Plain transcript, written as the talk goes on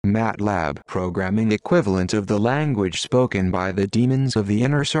matlab programming equivalent of the language spoken by the demons of the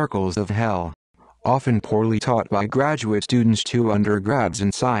inner circles of hell. Often poorly taught by graduate students to undergrads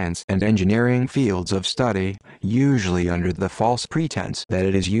in science and engineering fields of study, usually under the false pretense that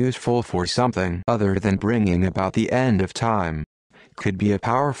it is useful for something other than bringing about the end of time, could be a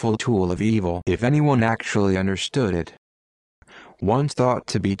powerful tool of evil if anyone actually understood it. Once thought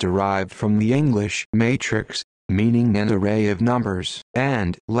to be derived from the English matrix, meaning an array of numbers,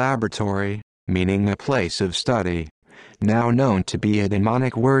 and laboratory, meaning a place of study, now known to be a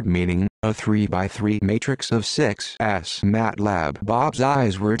demonic word meaning a 3x3 matrix of 6's MATLAB. Bob's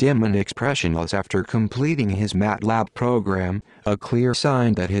eyes were dim and expressionless after completing his MATLAB program, a clear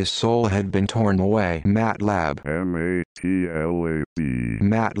sign that his soul had been torn away. MATLAB. MATLAB.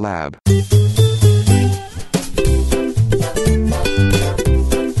 MATLAB.